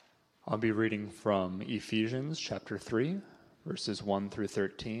I'll be reading from Ephesians chapter 3, verses 1 through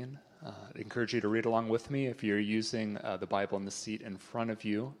 13. I'd encourage you to read along with me. If you're using the Bible in the seat in front of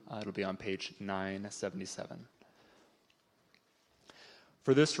you, it'll be on page 977.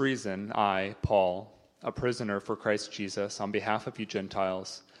 For this reason, I, Paul, a prisoner for Christ Jesus, on behalf of you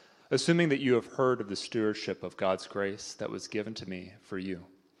Gentiles, assuming that you have heard of the stewardship of God's grace that was given to me for you,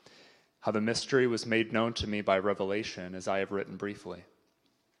 how the mystery was made known to me by revelation, as I have written briefly.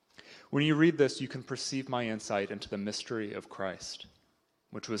 When you read this, you can perceive my insight into the mystery of Christ,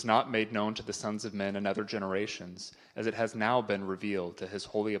 which was not made known to the sons of men in other generations, as it has now been revealed to his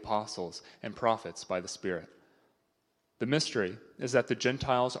holy apostles and prophets by the Spirit. The mystery is that the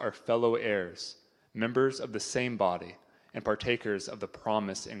Gentiles are fellow heirs, members of the same body, and partakers of the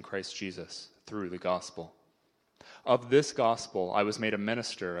promise in Christ Jesus through the gospel. Of this gospel I was made a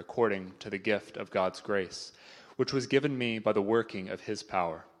minister according to the gift of God's grace, which was given me by the working of his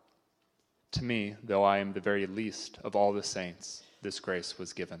power. To me, though I am the very least of all the saints, this grace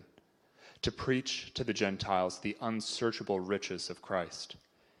was given, to preach to the Gentiles the unsearchable riches of Christ,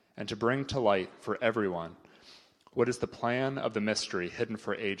 and to bring to light for everyone what is the plan of the mystery hidden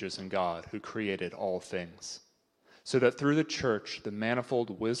for ages in God, who created all things, so that through the church the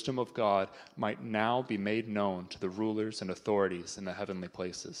manifold wisdom of God might now be made known to the rulers and authorities in the heavenly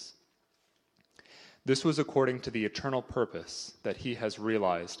places. This was according to the eternal purpose that he has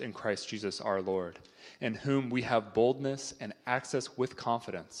realized in Christ Jesus our Lord, in whom we have boldness and access with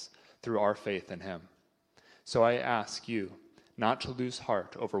confidence through our faith in him. So I ask you not to lose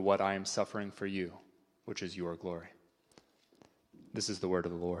heart over what I am suffering for you, which is your glory. This is the word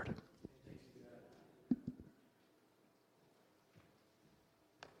of the Lord.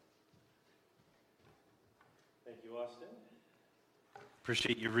 Thank you, Austin.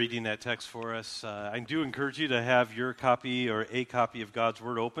 Appreciate you reading that text for us. I do encourage you to have your copy or a copy of God's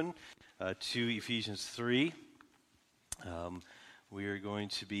Word open to Ephesians 3. We are going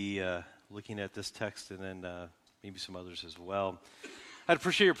to be looking at this text and then maybe some others as well. I'd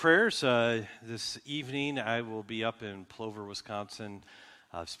appreciate your prayers. This evening I will be up in Plover, Wisconsin,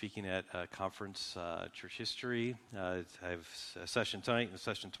 speaking at a conference, Church History. I have a session tonight and a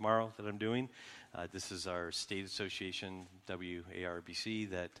session tomorrow that I'm doing. This is our state association, WARBC,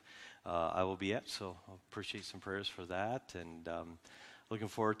 that I will be at, so I'll appreciate some prayers for that. And looking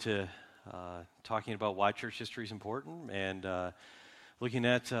forward to talking about why church history is important and looking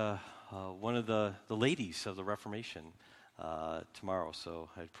at one of the ladies of the Reformation tomorrow, so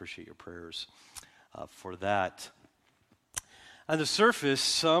I appreciate your prayers for that. On the surface,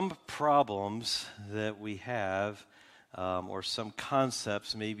 some problems that we have or some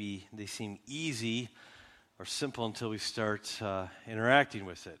concepts, maybe they seem easy or simple until we start interacting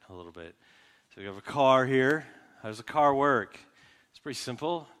with it a little bit. So we have a car here. How does a car work? It's pretty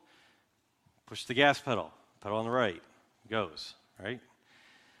simple. Push the gas pedal on the right, it goes, right?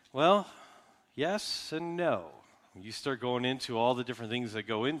 Well, yes and no. You start going into all the different things that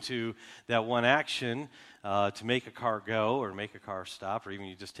go into that one action to make a car go or make a car stop, or even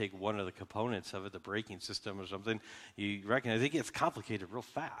you just take one of the components of it, the braking system or something, you recognize it gets complicated real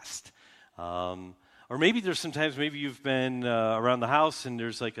fast. Or maybe there's sometimes maybe you've been around the house and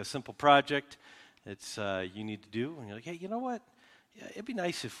there's like a simple project that's you need to do, and you're like, hey, you know what? Yeah, it'd be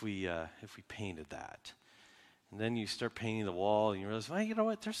nice if we painted that. And then you start painting the wall, and you realize, well, you know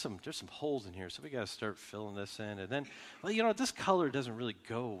what? There's some holes in here, so we got to start filling this in. And then, well, you know what? This color doesn't really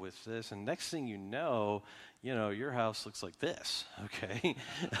go with this. And next thing you know, your house looks like this. Okay,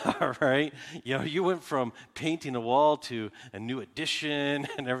 all right. You went from painting a wall to a new addition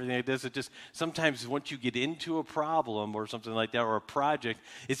and everything like this. It just sometimes once you get into a problem or something like that or a project,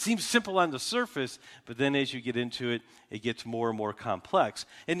 it seems simple on the surface, but then as you get into it, it gets more and more complex.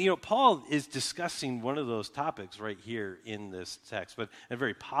 And Paul is discussing one of those topics right here in this text, but a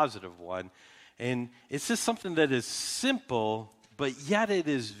very positive one. And it's just something that is simple, but yet it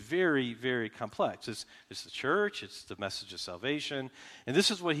is very, very complex. It's the church, it's the message of salvation, and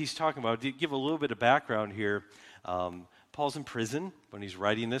this is what he's talking about. To give a little bit of background here, Paul's in prison when he's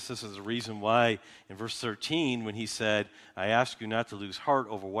writing this. This is the reason why in verse 13 when he said, I ask you not to lose heart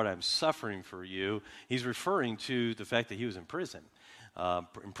over what I'm suffering for you, he's referring to the fact that he was in prison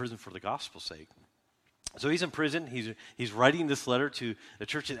for the gospel's sake. So he's in prison. He's writing this letter to the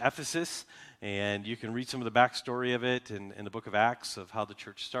church at Ephesus, and you can read some of the backstory of it in the book of Acts of how the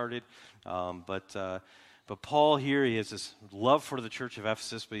church started. But Paul here, he has this love for the church of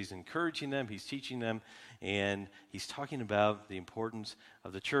Ephesus, but he's encouraging them, he's teaching them, and he's talking about the importance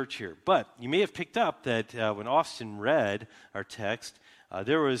of the church here. But you may have picked up that when Austin read our text,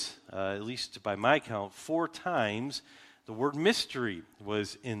 there was, at least by my count, 4 times the word mystery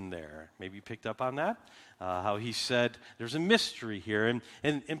was in there. Maybe you picked up on that, how he said there's a mystery here.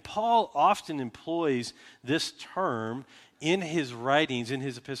 And Paul often employs this term in his writings, in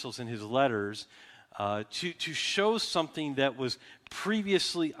his epistles, in his letters, to show something that was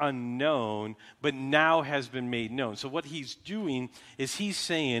previously unknown, but now has been made known. So what he's doing is he's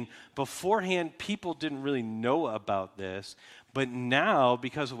saying beforehand people didn't really know about this, but now,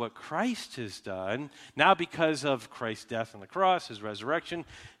 because of what Christ has done, now because of Christ's death on the cross, his resurrection,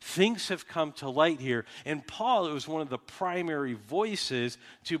 things have come to light here. And Paul, it was one of the primary voices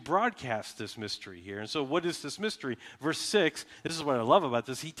to broadcast this mystery here. And so what is this mystery? Verse 6, this is what I love about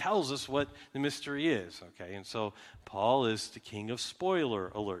this. He tells us what the mystery is, okay? And so Paul is the king of spoiler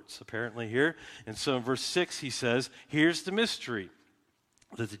alerts, apparently here. And so in verse 6, he says, here's the mystery,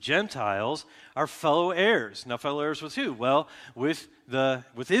 that the Gentiles are fellow heirs. Now, fellow heirs with who? Well, with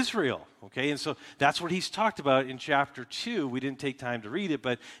Israel, okay? And so that's what he's talked about in chapter 2. We didn't take time to read it,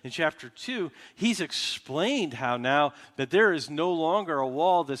 but in chapter 2, he's explained how now that there is no longer a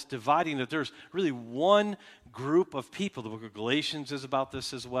wall that's dividing, that there's really one group of people. The book of Galatians is about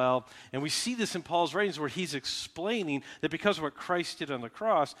this as well. And we see this in Paul's writings where he's explaining that because of what Christ did on the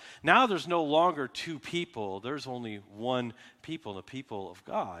cross, now there's no longer two people. There's only one people, the people of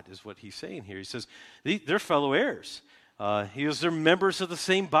God is what he's saying here. He says they're fellow heirs. He goes, they're members of the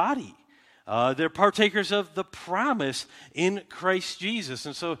same body. They're partakers of the promise in Christ Jesus.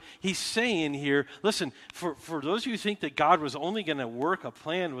 And so he's saying here, listen, for those of you who think that God was only going to work a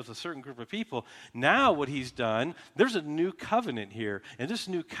plan with a certain group of people, now what he's done, there's a new covenant here. And this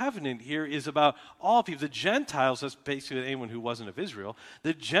new covenant here is about all people. The Gentiles, that's basically anyone who wasn't of Israel,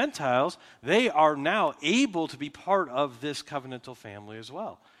 the Gentiles, they are now able to be part of this covenantal family as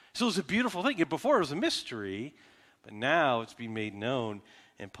well. So it's a beautiful thing. Before it was a mystery, but now it's being made known,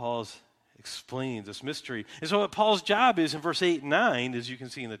 and Paul's explains this mystery. And so what Paul's job is in verse 8 and 9, as you can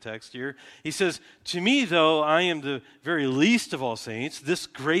see in the text here, he says, to me, though I am the very least of all saints, this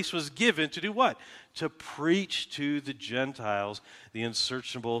grace was given to do what? To preach to the Gentiles the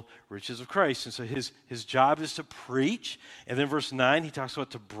unsearchable riches of Christ. And so his job is to preach. And then verse 9, he talks about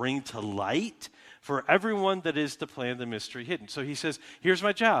to bring to light for everyone that is to plan the mystery hidden. So he says, here's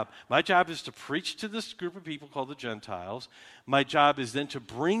my job. My job is to preach to this group of people called the Gentiles. My job is then to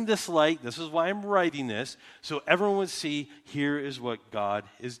bring this light. This is why I'm writing this, so everyone would see here is what God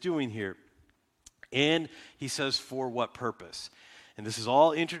is doing here. And he says, for what purpose? And this is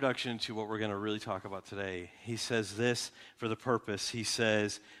all introduction to what we're going to really talk about today. He says this for the purpose. He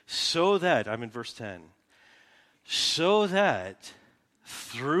says, so that, I'm in verse 10, so that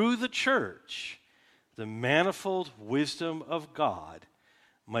through the church, the manifold wisdom of God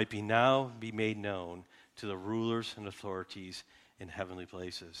might be now be made known to the rulers and authorities in heavenly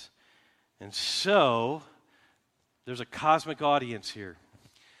places. And so, there's a cosmic audience here.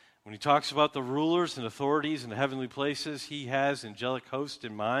 When he talks about the rulers and authorities in the heavenly places, he has angelic host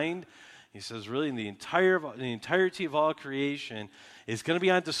in mind. He says, really, in the entirety of all creation is going to be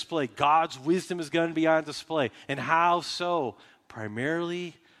on display. God's wisdom is going to be on display. And how so?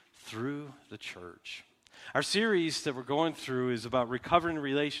 Primarily through the church. Our series that we're going through is about recovering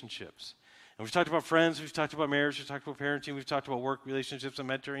relationships. And we've talked about friends, we've talked about marriage, we've talked about parenting, we've talked about work relationships and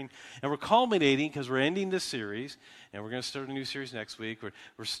mentoring. And we're culminating, because we're ending this series, and we're going to start a new series next week.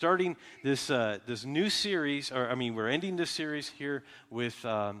 We're starting this new series, we're ending this series here with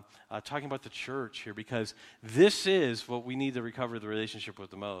talking about the church here, because this is what we need to recover the relationship with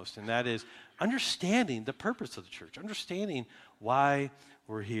the most, and that is understanding the purpose of the church, understanding why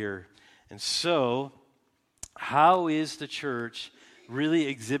we're here. And so, how is the church really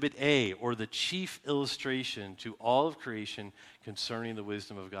exhibit A, or the chief illustration to all of creation concerning the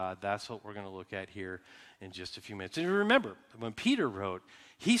wisdom of God? That's what we're going to look at here in just a few minutes. And remember, when Peter wrote,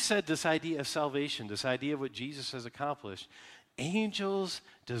 he said this idea of salvation, this idea of what Jesus has accomplished, angels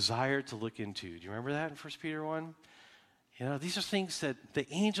desire to look into. Do you remember that in 1 Peter 1? You know, these are things that the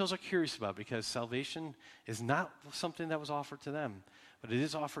angels are curious about, because salvation is not something that was offered to them, but it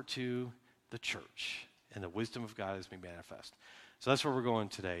is offered to the church, and the wisdom of God is being manifest. So that's where we're going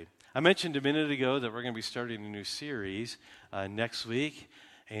today. I mentioned a minute ago that we're going to be starting a new series next week,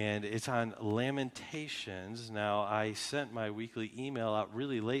 and it's on Lamentations. Now, I sent my weekly email out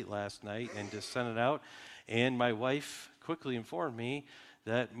really late last night and just sent it out, and my wife quickly informed me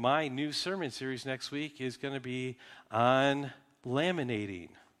that my new sermon series next week is going to be on laminating,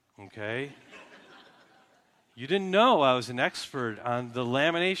 okay? You didn't know I was an expert on the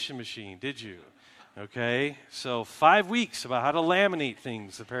lamination machine, did you? Okay, so 5 weeks about how to laminate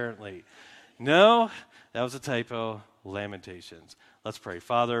things, apparently. No, that was a typo. Lamentations. Let's pray.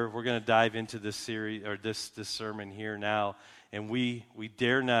 Father, we're going to dive into this series or this sermon here now, and we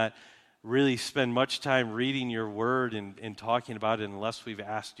dare not really spend much time reading your word and talking about it unless we've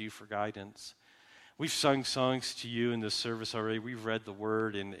asked you for guidance. We've sung songs to you in this service already. We've read the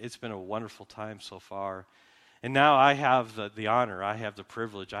word, and it's been a wonderful time so far. And now I have the honor, I have the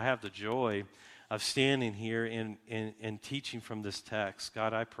privilege, I have the joy of standing here and teaching from this text.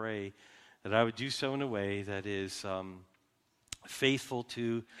 God, I pray that I would do so in a way that is faithful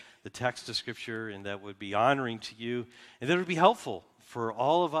to the text of Scripture and that would be honoring to you and that would be helpful for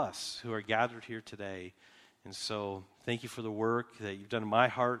all of us who are gathered here today. And so thank you for the work that you've done in my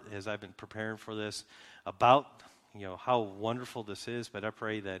heart as I've been preparing for this about how wonderful this is, but I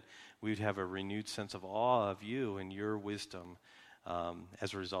pray that we would have a renewed sense of awe of you and your wisdom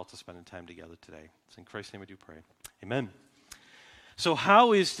as a result of spending time together today. It's in Christ's name I do pray. Amen. So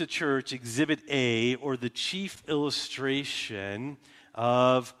how is the church Exhibit A, or the chief illustration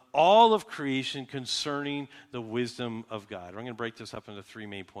of all of creation concerning the wisdom of God? I'm going to break this up into three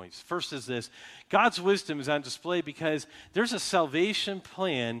main points. First is this: God's wisdom is on display because there's a salvation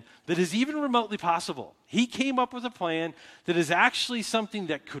plan that is even remotely possible. He came up with a plan that is actually something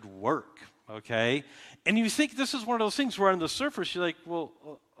that could work, okay? And you think this is one of those things where on the surface you're like,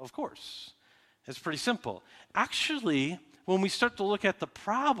 well, of course. It's pretty simple. Actually, when we start to look at the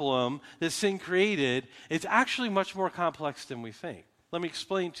problem that sin created, it's actually much more complex than we think. Let me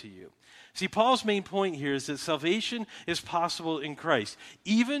explain to you. See, Paul's main point here is that salvation is possible in Christ,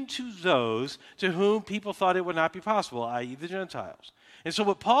 even to those to whom people thought it would not be possible, i.e. the Gentiles. And so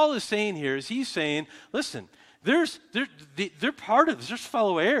what Paul is saying here is he's saying, listen, they're part of this. There's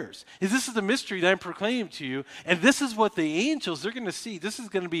fellow heirs. This is the mystery that I'm proclaiming to you, and this is what the angels, they're going to see. This is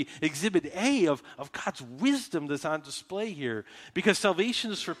going to be Exhibit A of God's wisdom that's on display here, because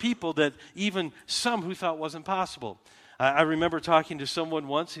salvation is for people that even some who thought wasn't possible. I remember talking to someone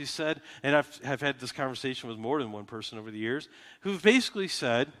once who said, and I've had this conversation with more than one person over the years, who basically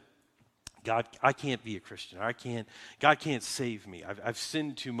said, God, I can't be a Christian. God can't save me. I've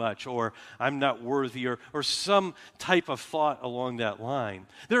sinned too much, or I'm not worthy, or some type of thought along that line.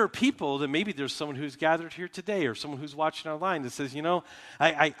 There are people that maybe there's someone who's gathered here today, or someone who's watching online that says,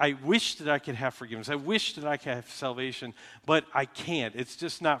 I wish that I could have forgiveness. I wish that I could have salvation, but I can't. It's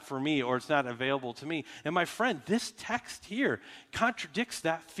just not for me, or it's not available to me. And my friend, this text here contradicts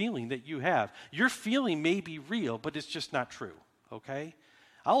that feeling that you have. Your feeling may be real, but it's just not true, okay?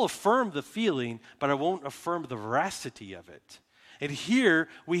 I'll affirm the feeling, but I won't affirm the veracity of it. And here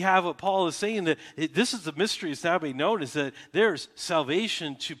we have what Paul is saying, that this is the mystery that's now being known, is that there's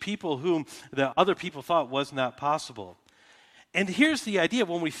salvation to people whom the other people thought was not possible. And here's the idea.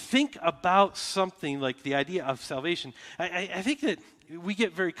 When we think about something like the idea of salvation, I think that we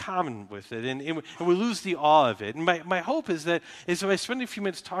get very common with it, and we lose the awe of it. And my hope is that if I spend a few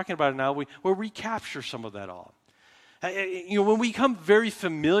minutes talking about it now, we'll recapture some of that awe. When we become very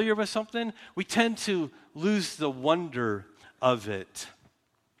familiar with something, we tend to lose the wonder of it.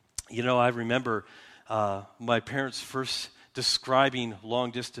 I remember my parents first describing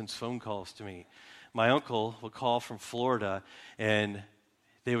long-distance phone calls to me. My uncle would call from Florida, and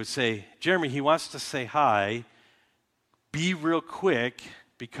they would say, Jeremy, he wants to say hi. Be real quick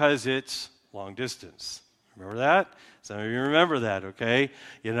because it's long distance. Remember that? Some of you remember that, okay?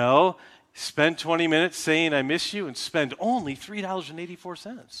 Spend 20 minutes saying I miss you and spend only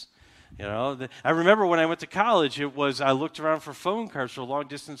 $3.84. I remember when I went to college, I looked around for phone cards, for long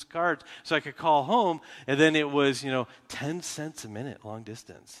distance cards, so I could call home, and then it was, 10 cents a minute long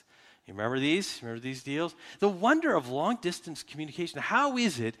distance. You remember these? Remember these deals? The wonder of long distance communication. How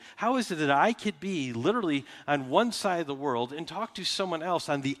is it that I could be literally on one side of the world and talk to someone else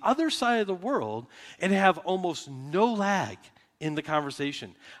on the other side of the world and have almost no lag in the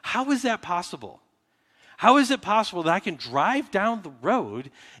conversation? How is that possible? How is it possible that I can drive down the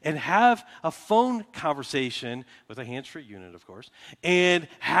road and have a phone conversation with a hands-free unit, of course, and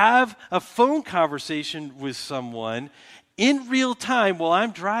have a phone conversation with someone in real time while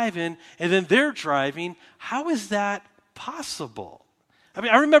I'm driving and then they're driving? How is that possible?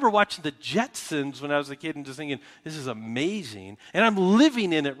 I remember watching the Jetsons when I was a kid and just thinking, this is amazing, and I'm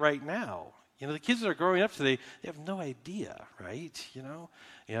living in it right now. The kids that are growing up today, they have no idea, right?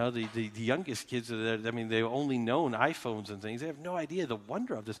 The youngest kids, they've only known iPhones and things. They have no idea the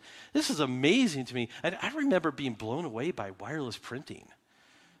wonder of this. This is amazing to me. And I remember being blown away by wireless printing.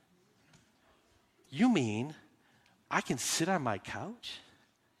 You mean I can sit on my couch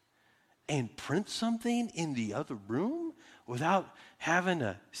and print something in the other room without having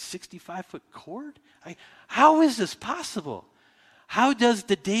a 65-foot cord? How is this possible? How does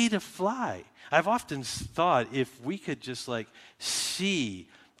the data fly? I've often thought if we could just like see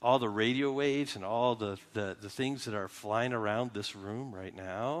all the radio waves and all the things that are flying around this room right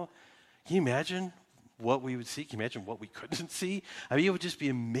now, can you imagine what we would see? Can you imagine what we couldn't see? I mean, it would just be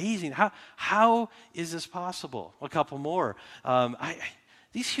amazing. How is this possible? A couple more.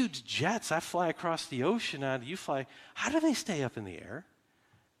 These huge jets, I fly across the ocean on, you fly. How do they stay up in the air?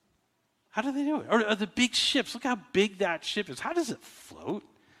 How do they do it? Or the big ships, look how big that ship is. How does it float?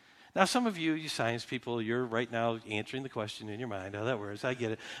 Now, some of you science people, you're right now answering the question in your mind, how that works. I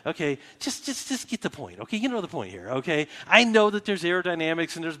get it. Okay, just get the point. Okay, you know the point here, okay? I know that there's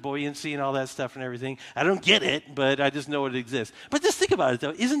aerodynamics and there's buoyancy and all that stuff and everything. I don't get it, but I just know it exists. But just think about it,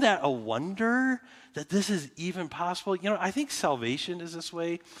 though. Isn't that a wonder that this is even possible? You know, I think salvation is this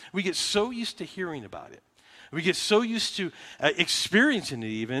way. We get so used to hearing about it. We get so used to experiencing it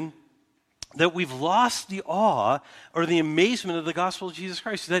even, that we've lost the awe or the amazement of the gospel of Jesus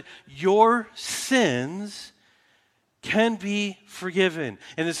Christ, that your sins can be forgiven.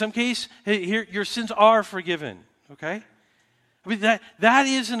 And in some case, here, your sins are forgiven, okay? I mean, that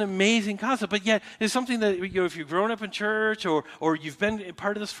is an amazing concept, but yet it's something that, you know, if you've grown up in church or you've been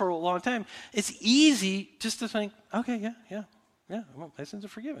part of this for a long time, it's easy just to think, okay, yeah, well, my sins are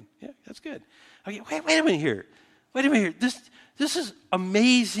forgiven. Yeah, that's good. Okay, wait a minute here. This is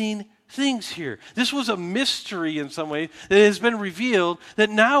amazing things here. This was a mystery in some way that has been revealed, that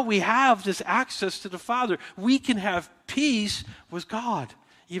now we have this access to the Father. We can have peace with God,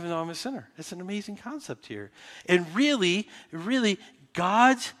 even though I'm a sinner. It's an amazing concept here. And really,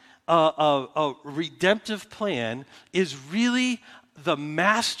 God's redemptive plan is really the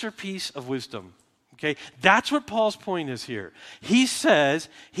masterpiece of wisdom. Okay? That's what Paul's point is here. He says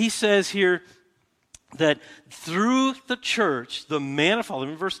here, that through the church, the manifold,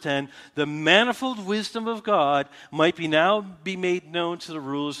 in verse 10, the manifold wisdom of God might now be made known to the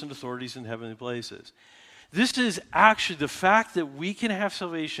rulers and authorities in heavenly places. This is actually, the fact that we can have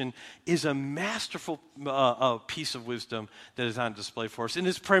salvation is a masterful piece of wisdom that is on display for us. And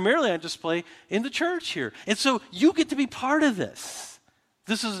it's primarily on display in the church here. And so you get to be part of this.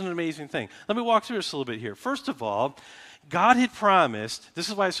 This is an amazing thing. Let me walk through this a little bit here. First of all, God had promised, this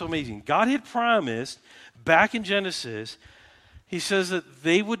is why it's so amazing, God had promised back in Genesis, he says that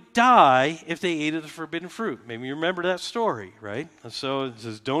they would die if they ate of the forbidden fruit. Maybe you remember that story, right? And so it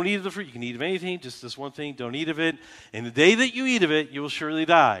says, don't eat of the fruit. You can eat of anything, just this one thing, don't eat of it. And the day that you eat of it, you will surely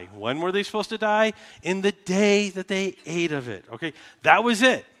die. When were they supposed to die? In the day that they ate of it, okay? That was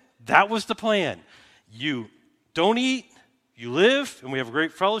it. That was the plan. You don't eat. You live, and we have a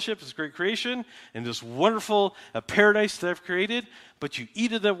great fellowship, this great creation, and this wonderful paradise that I've created, but you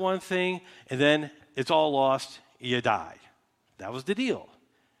eat of that one thing, and then it's all lost, you die. That was the deal.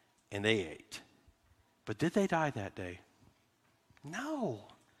 And they ate. But did they die that day? No.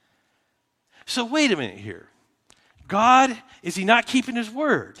 So wait a minute here. God, is he not keeping his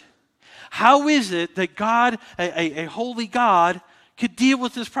word? How is it that God, a holy God, could deal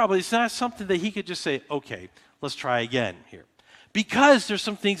with this problem? It's not something that he could just say, okay, let's try again here. Because there's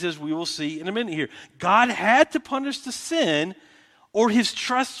some things, as we will see in a minute here, God had to punish the sin or his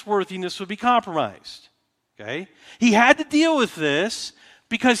trustworthiness would be compromised. Okay? He had to deal with this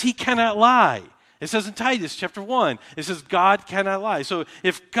because he cannot lie. It says in Titus chapter 1, it says God cannot lie. So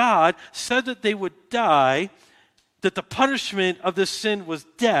if God said that they would die, that the punishment of this sin was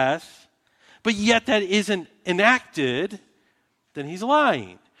death, but yet that isn't enacted, then he's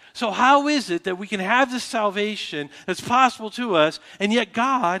lying. So how is it that we can have this salvation that's possible to us, and yet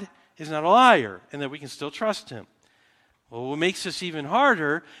God is not a liar, and that we can still trust him? Well, what makes this even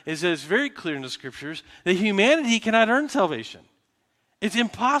harder is that it's very clear in the Scriptures that humanity cannot earn salvation. It's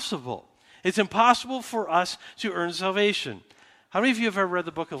impossible. It's impossible for us to earn salvation. How many of you have ever read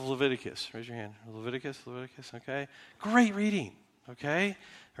the book of Leviticus? Raise your hand. Leviticus, okay? Great reading, okay?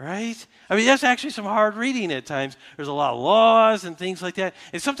 Right? I mean, that's actually some hard reading at times. There's a lot of laws and things like that.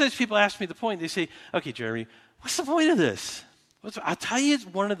 And sometimes people ask me the point. They say, okay, Jeremy, what's the point of this? I'll tell you, it's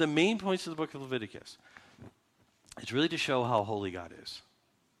one of the main points of the book of Leviticus. It's really to show how holy God is.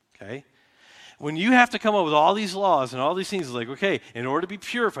 Okay? When you have to come up with all these laws and all these things, it's like, okay, in order to be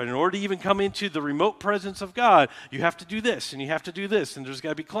purified, in order to even come into the remote presence of God, you have to do this, and you have to do this, and there's got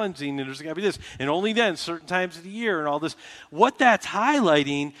to be cleansing, and there's got to be this, and only then, certain times of the year, and all this. What that's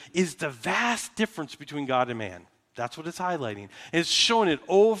highlighting is the vast difference between God and man. That's what it's highlighting. And it's showing it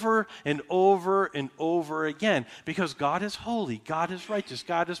over and over and over again, because God is holy, God is righteous,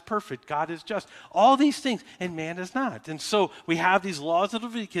 God is perfect, God is just. All these things, and man is not. And so we have these laws of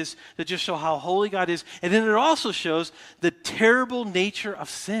Leviticus that just show how holy God is. And then it also shows the terrible nature of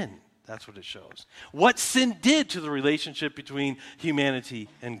sin. That's what it shows. What sin did to the relationship between humanity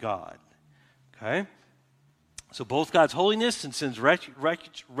and God. Okay? So both God's holiness and sin's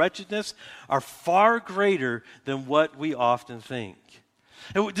wretchedness are far greater than what we often think.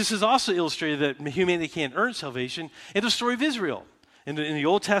 And this is also illustrated that humanity can't earn salvation in the story of Israel. In the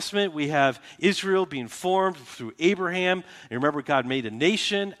Old Testament, we have Israel being formed through Abraham. And remember, God made a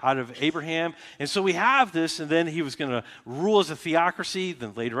nation out of Abraham. And so we have this, and then he was going to rule as a theocracy.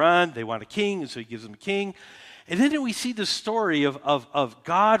 Then later on, they want a king, and so he gives them a king. And then we see the story of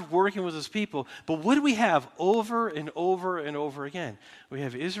God working with his people. But what do we have over and over and over again? We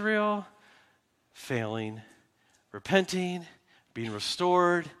have Israel failing, repenting, being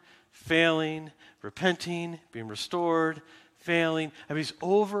restored, failing, repenting, being restored, failing. I mean, it's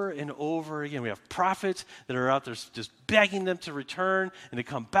over and over again. We have prophets that are out there just begging them to return and to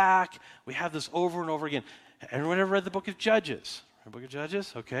come back. We have this over and over again. Everyone ever read the book of Judges? The book of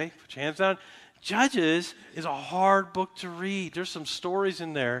Judges? Okay, put your hands down. Judges is a hard book to read. There's some stories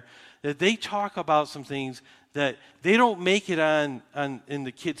in there that they talk about some things that they don't make it on in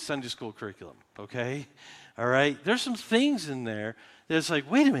the kids' Sunday school curriculum, okay? All right? There's some things in there that's like,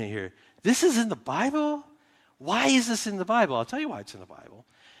 wait a minute here. This is in the Bible? Why is this in the Bible? I'll tell you why it's in the Bible.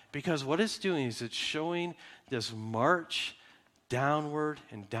 Because what it's doing is it's showing this march downward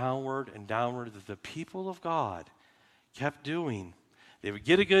and downward and downward that the people of God kept doing. They would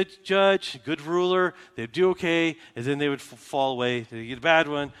get a good judge, a good ruler, they'd do okay, and then they would fall away. They'd get a bad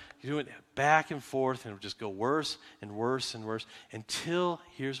one, you do it back and forth, and it would just go worse and worse and worse until,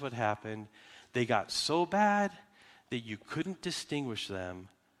 here's what happened, they got so bad that you couldn't distinguish them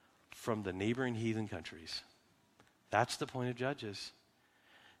from the neighboring heathen countries. That's the point of Judges.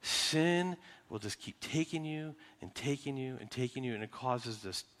 Sin will just keep taking you and taking you and taking you, and it causes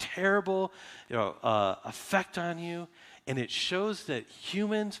this terrible effect on you. And it shows that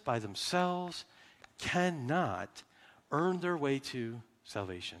humans by themselves cannot earn their way to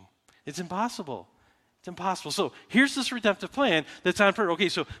salvation. It's impossible. It's impossible. So here's this redemptive plan that's on prayer. Okay,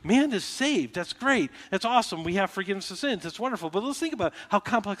 so man is saved. That's great. That's awesome. We have forgiveness of sins. That's wonderful. But let's think about how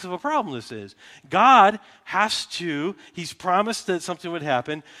complex of a problem this is. God has to, he's promised that something would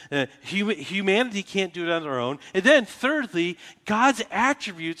happen. Humanity can't do it on their own. And then thirdly, God's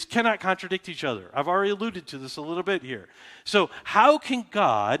attributes cannot contradict each other. I've already alluded to this a little bit here. So how can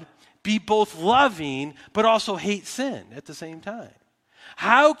God be both loving but also hate sin at the same time?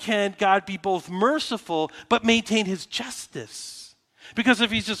 How can God be both merciful but maintain his justice? Because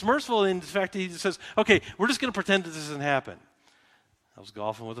if he's just merciful in the fact that he just says, okay, we're just going to pretend that this doesn't happen. I was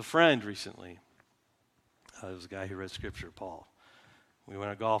golfing with a friend recently. It was a guy who read scripture, Paul. We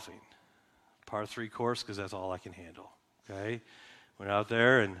went out golfing. Par 3 course because that's all I can handle. Okay? Went out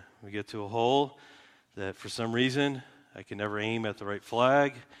there and we get to a hole that for some reason I can never aim at the right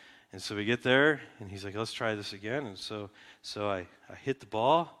flag. And so we get there, and he's like, let's try this again. And so I hit the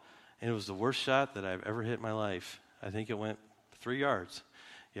ball, and it was the worst shot that I've ever hit in my life. I think it went 3 yards,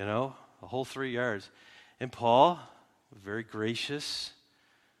 a whole 3 yards. And Paul, very gracious,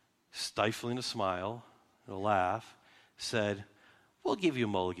 stifling a smile, a laugh, said, we'll give you a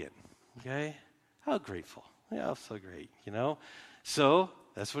mulligan, okay? How grateful. Yeah, so great, So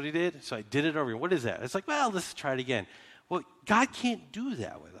that's what he did. So I did it over again. What is that? It's like, well, let's try it again. Well, God can't do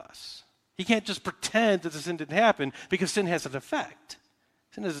that with us. He can't just pretend that the sin didn't happen because sin has an effect.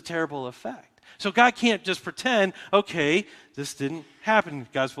 Sin has a terrible effect. So God can't just pretend, okay, this didn't happen.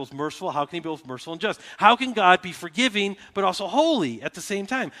 God's both merciful. How can he be both merciful and just? How can God be forgiving but also holy at the same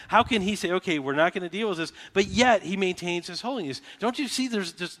time? How can he say, okay, we're not going to deal with this, but yet he maintains his holiness? Don't you see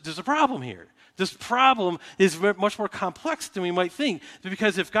there's a problem here? This problem is much more complex than we might think.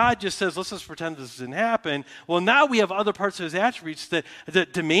 Because if God just says, let's just pretend this didn't happen, well, now we have other parts of his attributes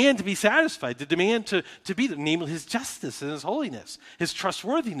that demand to be satisfied, that demand to be, namely his justice and his holiness, his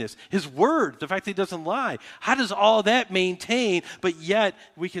trustworthiness, his word, the fact that he doesn't lie. How does all that maintain, but yet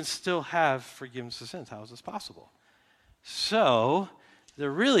we can still have forgiveness of sins? How is this possible? So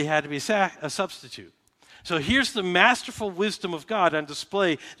there really had to be a substitute. So here's the masterful wisdom of God on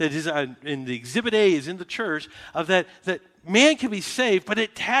display that is in the Exhibit A, is in the church, of that man can be saved, but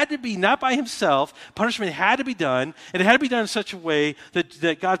it had to be not by himself. Punishment had to be done, and it had to be done in such a way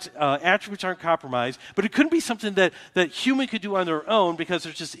that God's attributes aren't compromised, but it couldn't be something that human could do on their own because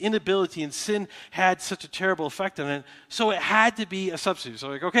there's just inability, and sin had such a terrible effect on it. So it had to be a substitute.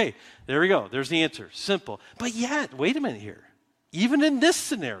 So okay, there we go. There's the answer. Simple. But yet, wait a minute here. Even in this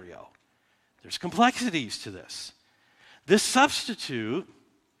scenario, there's complexities to this. This substitute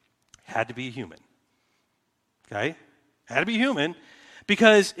had to be a human. Okay? Had to be human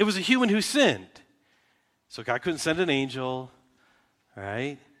because it was a human who sinned. So God couldn't send an angel,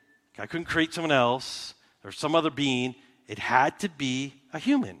 right? God couldn't create someone else or some other being. It had to be a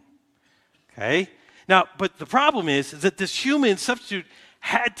human. Okay? Now, but the problem is that this human substitute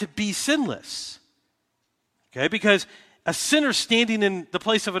had to be sinless. Okay? Because a sinner standing in the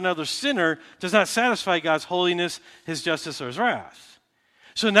place of another sinner does not satisfy God's holiness, his justice, or his wrath.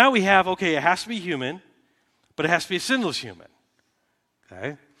 So now we have, okay, it has to be human, but it has to be a sinless human.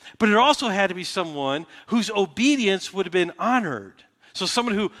 Okay? But it also had to be someone whose obedience would have been honored. So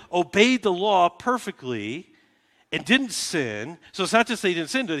someone who obeyed the law perfectly and didn't sin. So it's not just that he didn't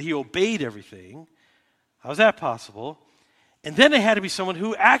sin, that he obeyed everything. How is that possible? And then it had to be someone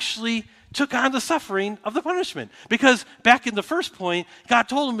who actually took on the suffering of the punishment. Because back in the first point, God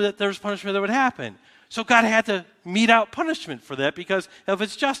told him that there was punishment that would happen. So God had to mete out punishment for that because of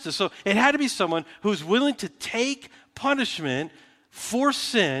its justice. So it had to be someone who was willing to take punishment for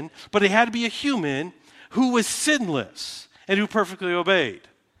sin, but it had to be a human who was sinless and who perfectly obeyed.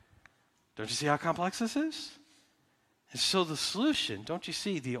 Don't you see how complex this is? And so the solution, don't you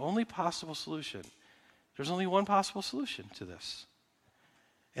see, the only possible solution, there's only one possible solution to this.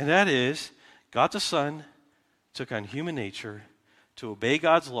 And that is, God the Son took on human nature to obey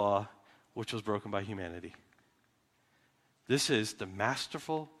God's law, which was broken by humanity. This is the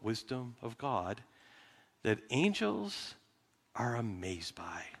masterful wisdom of God that angels are amazed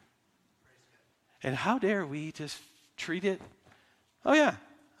by. And how dare we just treat it? Oh yeah,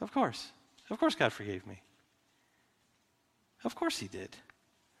 of course. Of course God forgave me. Of course he did.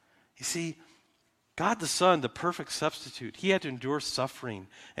 You see, God the Son, the perfect substitute, he had to endure suffering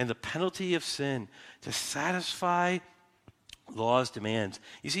and the penalty of sin to satisfy law's demands.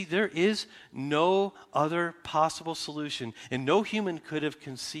 You see, there is no other possible solution, and no human could have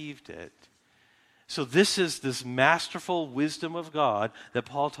conceived it. So this is this masterful wisdom of God that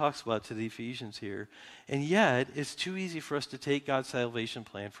Paul talks about to the Ephesians here. And yet, it's too easy for us to take God's salvation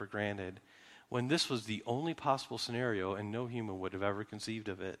plan for granted when this was the only possible scenario and no human would have ever conceived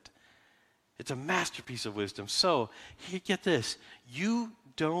of it. It's a masterpiece of wisdom. So, here, get this. You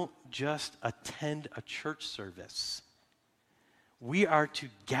don't just attend a church service. We are to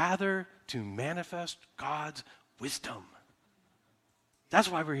gather to manifest God's wisdom. That's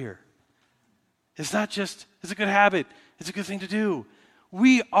why we're here. It's not just, it's a good habit. It's a good thing to do.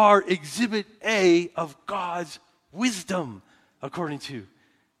 We are exhibit A of God's wisdom, according to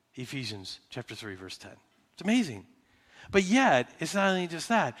Ephesians chapter 3, verse 10. It's amazing. But yet, it's not only just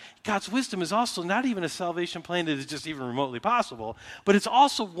that. God's wisdom is also not even a salvation plan that is just even remotely possible, but it's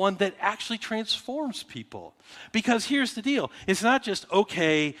also one that actually transforms people. Because here's the deal. It's not just,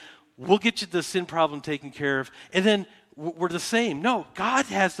 okay, we'll get you the sin problem taken care of, and then we're the same. No, God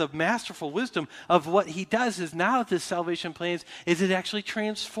has the masterful wisdom of what he does is now that this salvation plan is it actually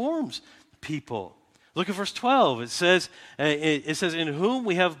transforms people. Look at verse 12. It says, in whom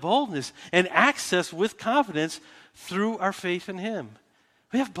we have boldness and access with confidence through our faith in him.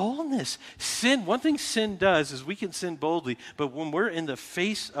 We have boldness. Sin, one thing sin does is we can sin boldly, but when we're in the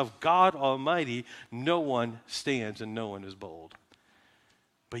face of God Almighty, no one stands and no one is bold.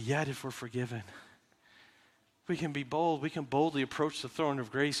 But yet, if we're forgiven, we can be bold. We can boldly approach the throne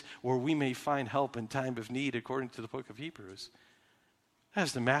of grace where we may find help in time of need, according to the book of Hebrews. That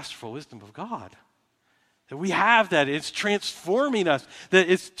is the masterful wisdom of God. That we have that. It's transforming us. That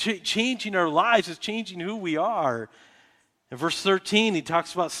it's changing our lives. It's changing who we are. In verse 13, he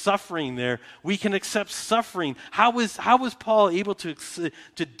talks about suffering there. We can accept suffering. How was Paul able to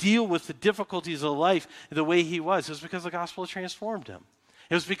deal with the difficulties of life the way he was? It was because the gospel transformed him.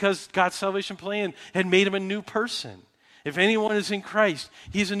 It was because God's salvation plan had made him a new person. If anyone is in Christ,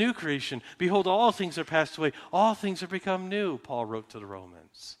 he's a new creation. Behold, all things are passed away. All things have become new, Paul wrote to the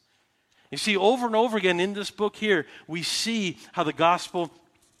Romans. You see, over and over again in this book here, we see how the gospel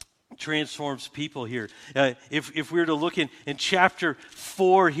transforms people here. If we were to look in chapter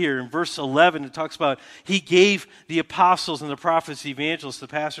 4 here, in verse 11, it talks about he gave the apostles and the prophets, the evangelists, the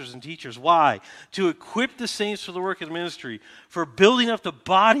pastors and teachers. Why? To equip the saints for the work of the ministry, for building up the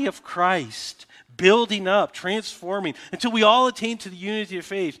body of Christ, building up, transforming, until we all attain to the unity of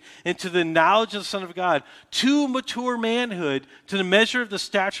faith and to the knowledge of the Son of God, to mature manhood, to the measure of the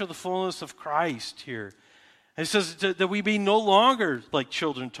stature of the fullness of Christ here. And it says that we be no longer like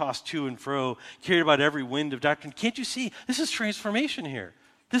children tossed to and fro, carried about every wind of doctrine. Can't you see? This is transformation here.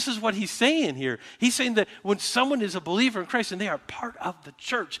 This is what he's saying here. He's saying that when someone is a believer in Christ and they are part of the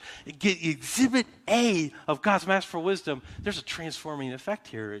church, exhibit A of God's masterful wisdom, there's a transforming effect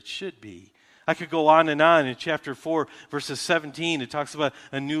here. It should be. I could go on and on. In chapter 4, verses 17, it talks about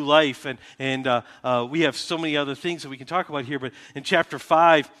a new life, and we have so many other things that we can talk about here. But in chapter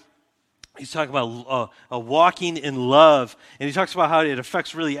 5, He's talking about walking in love, and he talks about how it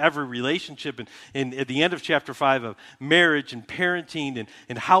affects really every relationship. And at the end of chapter 5 of marriage and parenting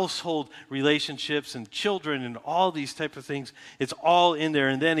and household relationships and children and all these type of things, it's all in there.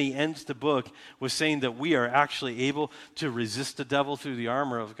 And then he ends the book with saying that we are actually able to resist the devil through the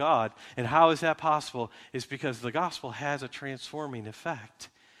armor of God. And how is that possible? It's because the gospel has a transforming effect,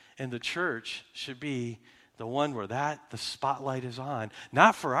 and the church should be the one where the spotlight is on,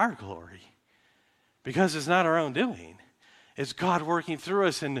 not for our glory, because it's not our own doing. It's God working through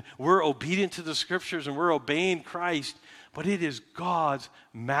us, and we're obedient to the scriptures, and we're obeying Christ, but it is God's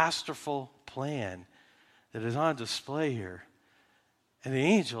masterful plan that is on display here. And the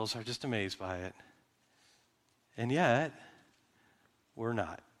angels are just amazed by it. And yet, we're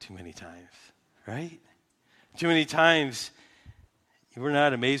not too many times, right? Too many times, we're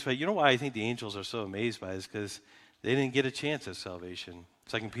not amazed by it. You know why I think the angels are so amazed by it is because they didn't get a chance at salvation.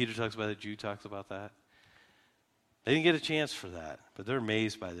 2 Peter talks about it, Jude talks about that. They didn't get a chance for that, but they're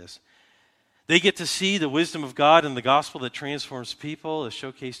amazed by this. They get to see the wisdom of God and the gospel that transforms people is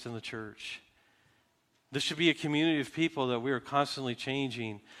showcased in the church. This should be a community of people that we are constantly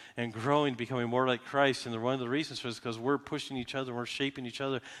changing and growing, becoming more like Christ. And one of the reasons for this is because we're pushing each other, we're shaping each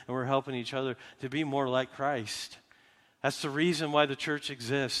other, and we're helping each other to be more like Christ. That's the reason why the church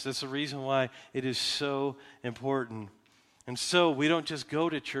exists. That's the reason why it is so important. And so we don't just go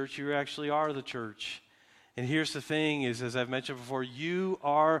to church, you actually are the church. And here's the thing is, as I've mentioned before, you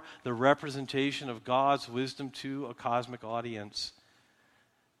are the representation of God's wisdom to a cosmic audience.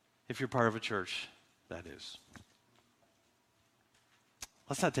 If you're part of a church, that is.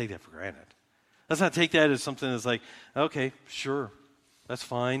 Let's not take that for granted. Let's not take that as something that's like, okay, sure, that's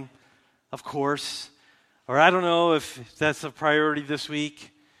fine, of course. Or I don't know if that's a priority this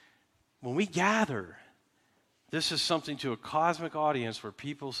week. When we gather, this is something to a cosmic audience where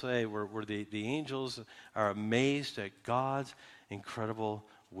people say, where the angels are amazed at God's incredible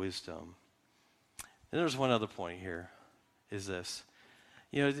wisdom. And there's one other point here, is this.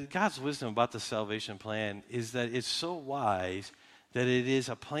 You know, God's wisdom about the salvation plan is that it's so wise that it is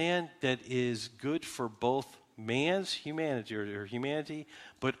a plan that is good for both man's humanity or humanity,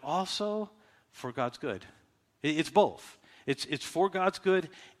 but also for God's good. It's both. It's for God's good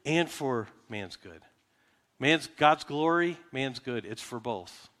and for man's good. God's glory, man's good. It's for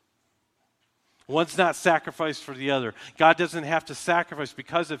both. One's not sacrificed for the other. God doesn't have to sacrifice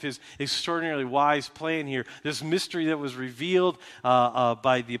because of his extraordinarily wise plan here. This mystery that was revealed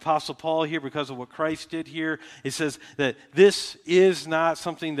by the Apostle Paul here because of what Christ did here, it says that this is not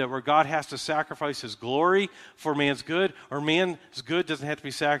something that where God has to sacrifice his glory for man's good, or man's good doesn't have to be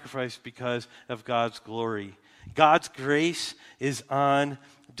sacrificed because of God's glory. God's grace is on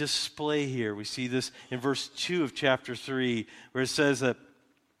display here. We see this in verse 2 of chapter 3, where it says that,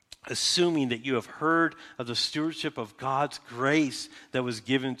 assuming that you have heard of the stewardship of God's grace that was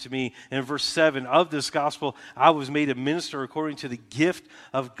given to me. And in verse 7, of this gospel, I was made a minister according to the gift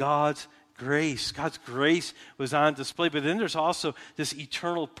of God's grace. God's grace was on display. But then there's also this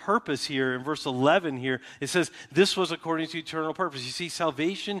eternal purpose here. In verse 11 here, it says, this was according to eternal purpose. You see,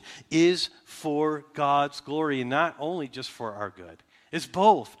 salvation is for God's glory, and not only just for our good. It's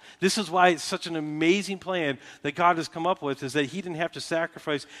both. This is why it's such an amazing plan that God has come up with, is that he didn't have to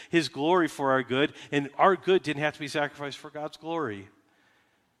sacrifice his glory for our good, and our good didn't have to be sacrificed for God's glory.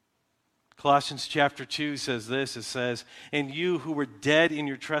 Colossians chapter 2 says this, it says, and you who were dead in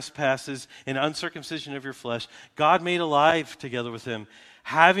your trespasses and uncircumcision of your flesh, God made alive together with him,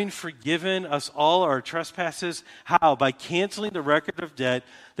 having forgiven us all our trespasses. How? By canceling the record of debt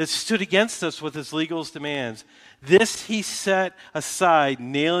that stood against us with its legal demands. This he set aside,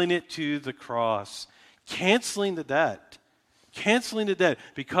 nailing it to the cross. Canceling the debt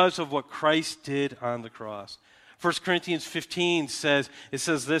because of what Christ did on the cross. 1 Corinthians 15 says, it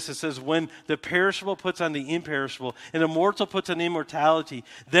says, when the perishable puts on the imperishable, and the mortal puts on immortality,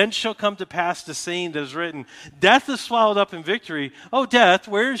 then shall come to pass the saying that is written, death is swallowed up in victory. O death,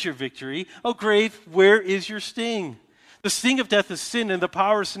 where is your victory? O grave, where is your sting? The sting of death is sin, and the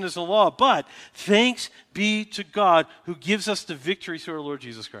power of sin is the law. But thanks be to God who gives us the victory through our Lord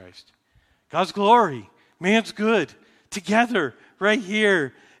Jesus Christ. God's glory, man's good, together, right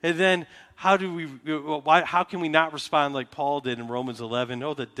here. And then how can we not respond like Paul did in Romans 11?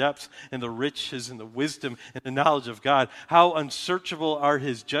 Oh, the depths and the riches and the wisdom and the knowledge of God. How unsearchable are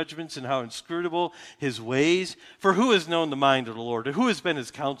his judgments and how inscrutable his ways. For who has known the mind of the Lord? Or who has been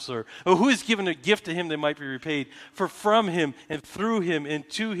his counselor? Or who has given a gift to him that might be repaid? For from him and through him and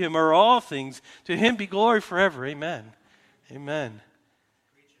to him are all things. To him be glory forever. Amen. Amen.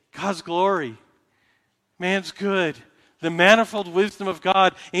 God's glory. Man's good. The manifold wisdom of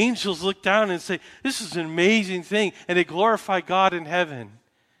God. Angels look down and say, this is an amazing thing. And they glorify God in heaven.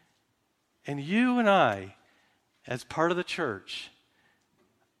 And you and I, as part of the church,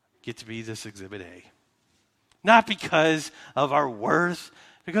 get to be this exhibit A. Not because of our worth,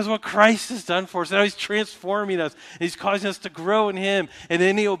 because of what Christ has done for us. And how he's transforming us. And he's causing us to grow in him. And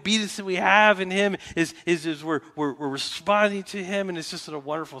any obedience that we have in him is we're responding to him. And it's just a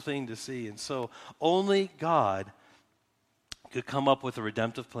wonderful thing to see. And so only God could come up with a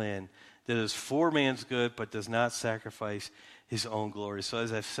redemptive plan that is for man's good but does not sacrifice his own glory. So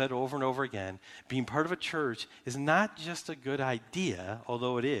as I've said over and over again, being part of a church is not just a good idea,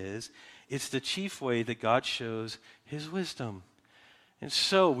 although it is. It's the chief way that God shows his wisdom. And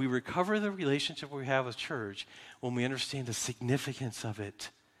so we recover the relationship we have with church when we understand the significance of it.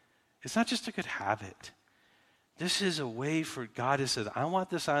 It's not just a good habit. This is a way for God to say, I want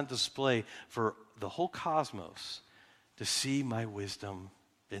this on display for the whole cosmos to see my wisdom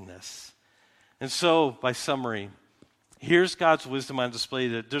in this. And so, by summary, here's God's wisdom on display.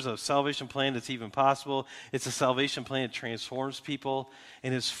 That there's a salvation plan that's even possible. It's a salvation plan that transforms people,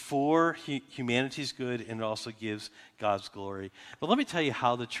 and it's for humanity's good, and it also gives God's glory. But let me tell you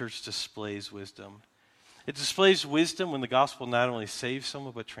how the church displays wisdom. It displays wisdom when the gospel not only saves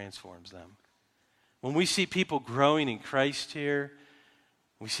someone, but transforms them. When we see people growing in Christ here,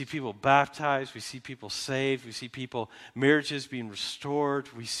 we see people baptized, we see people saved, we see people, marriages being restored,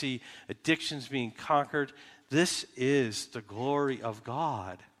 we see addictions being conquered. This is the glory of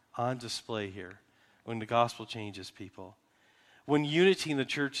God on display here when the gospel changes people. When unity in the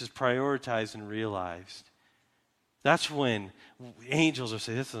church is prioritized and realized, that's when angels are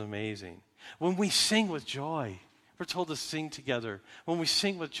saying, this is amazing. When we sing with joy, we're told to sing together. When we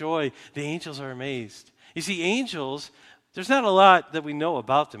sing with joy, the angels are amazed. You see, angels, there's not a lot that we know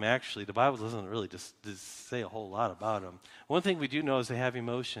about them, actually. The Bible doesn't really just say a whole lot about them. One thing we do know is they have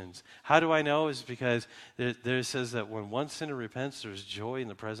emotions. How do I know? Is because there says that when one sinner repents, there's joy in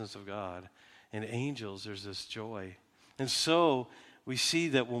the presence of God. And angels, there's this joy. And so we see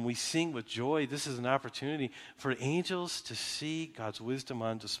that when we sing with joy, this is an opportunity for angels to see God's wisdom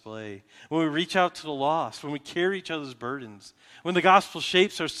on display. When we reach out to the lost, when we carry each other's burdens, when the gospel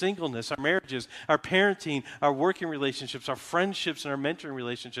shapes our singleness, our marriages, our parenting, our working relationships, our friendships, and our mentoring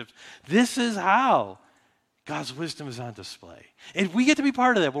relationships, this is how God's wisdom is on display. And we get to be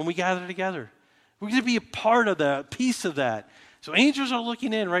part of that when we gather together. We get to be a part of that, a piece of that. So angels are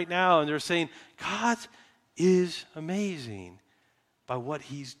looking in right now, and they're saying, God is amazing by what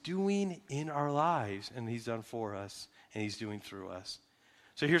he's doing in our lives, and he's done for us, and he's doing through us.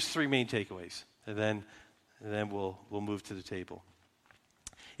 So here's 3 main takeaways, and then we'll move to the table.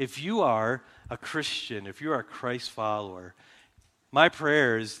 If you are a Christian, if you are a Christ follower, my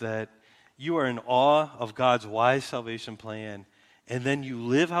prayer is that you are in awe of God's wise salvation plan, and then you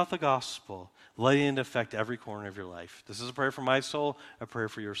live out the gospel, letting it affect every corner of your life. This is a prayer for my soul, a prayer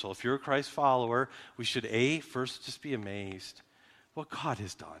for your soul. If you're a Christ follower, we should, first just be amazed what God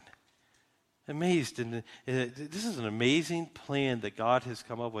has done. Amazed. And this is an amazing plan that God has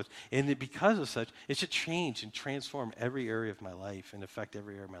come up with. And because of such, it should change and transform every area of my life and affect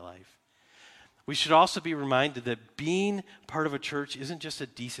every area of my life. We should also be reminded that being part of a church isn't just a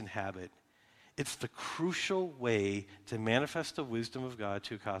decent habit. It's the crucial way to manifest the wisdom of God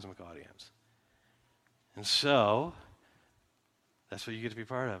to a cosmic audience. And so, that's what you get to be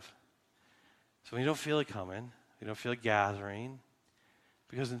part of. So when you don't feel it coming, you don't feel it gathering,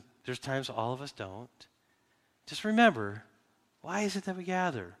 because there's times all of us don't, just remember, why is it that we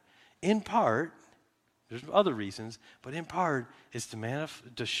gather? In part, there's other reasons, but in part, it's to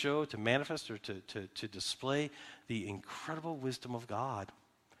manifest, or to display the incredible wisdom of God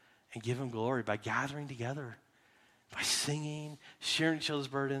and give him glory by gathering together, by singing, sharing each other's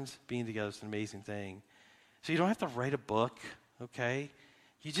burdens, being together. It's an amazing thing. So you don't have to write a book, okay?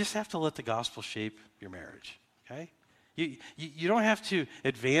 You just have to let the gospel shape your marriage, okay? You don't have to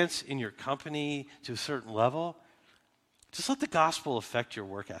advance in your company to a certain level. Just let the gospel affect your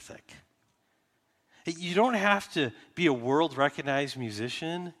work ethic. You don't have to be a world-recognized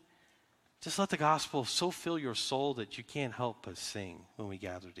musician. Just let the gospel so fill your soul that you can't help but sing when we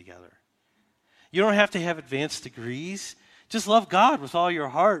gather together. You don't have to have advanced degrees. Just love God with all your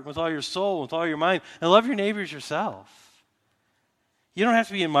heart, with all your soul, with all your mind, and love your neighbors yourself. You don't have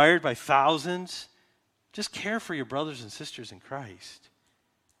to be admired by thousands. Just care for your brothers and sisters in Christ.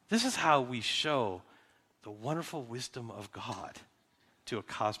 This is how we show the wonderful wisdom of God to a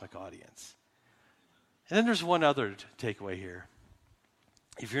cosmic audience. And then there's one other takeaway here.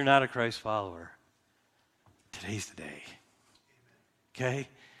 If you're not a Christ follower, today's the day. Okay?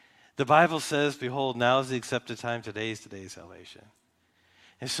 The Bible says, behold, now is the accepted time. Today is the day of salvation.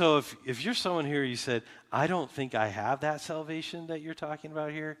 And so if you're someone here, you said, I don't think I have that salvation that you're talking about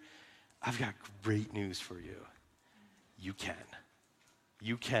here, I've got great news for you. You can.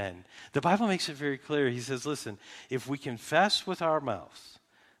 You can. The Bible makes it very clear. He says, listen, if we confess with our mouths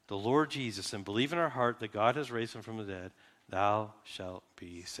the Lord Jesus and believe in our heart that God has raised him from the dead, thou shalt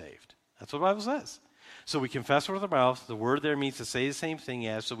be saved. That's what the Bible says. So we confess with our mouth. The word there means to say the same thing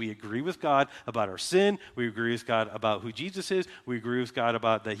as. So we agree with God about our sin. We agree with God about who Jesus is. We agree with God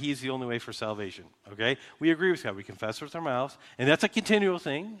about that he's the only way for salvation. Okay? We agree with God. We confess with our mouth. And that's a continual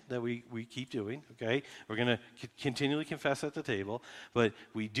thing that we keep doing. Okay? We're going to continually confess at the table. But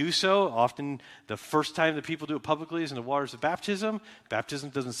we do so. Often the first time that people do it publicly is in the waters of baptism.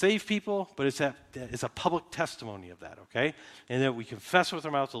 Baptism doesn't save people, but it's a public testimony of that. Okay? And that we confess with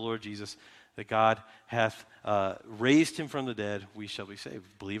our mouth the Lord Jesus, that God hath raised him from the dead, we shall be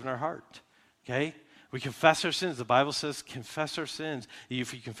saved. Believe in our heart, okay? We confess our sins. The Bible says confess our sins.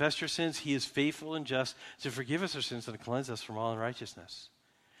 If you confess your sins, he is faithful and just to forgive us our sins and to cleanse us from all unrighteousness.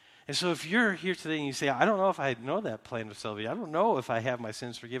 And so if you're here today and you say, I don't know if I know that plan of salvation. I don't know if I have my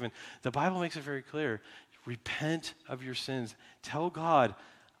sins forgiven. The Bible makes it very clear. Repent of your sins. Tell God,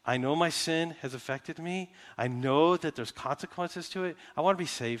 I know my sin has affected me. I know that there's consequences to it. I want to be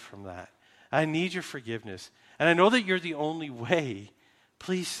saved from that. I need your forgiveness. And I know that you're the only way.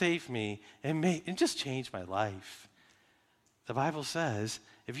 Please save me and just change my life. The Bible says,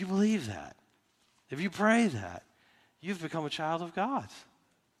 if you believe that, if you pray that, you've become a child of God.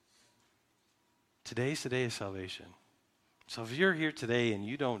 Today's the day of salvation. So if you're here today and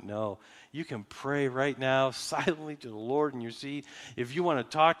you don't know, you can pray right now silently to the Lord in your seat. If you want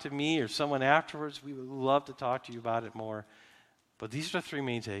to talk to me or someone afterwards, we would love to talk to you about it more. But these are the three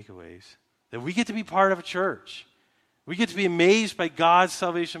main takeaways. That we get to be part of a church. We get to be amazed by God's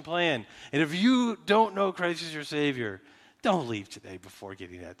salvation plan. And if you don't know Christ as your Savior, don't leave today before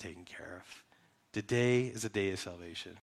getting that taken care of. Today is a day of salvation.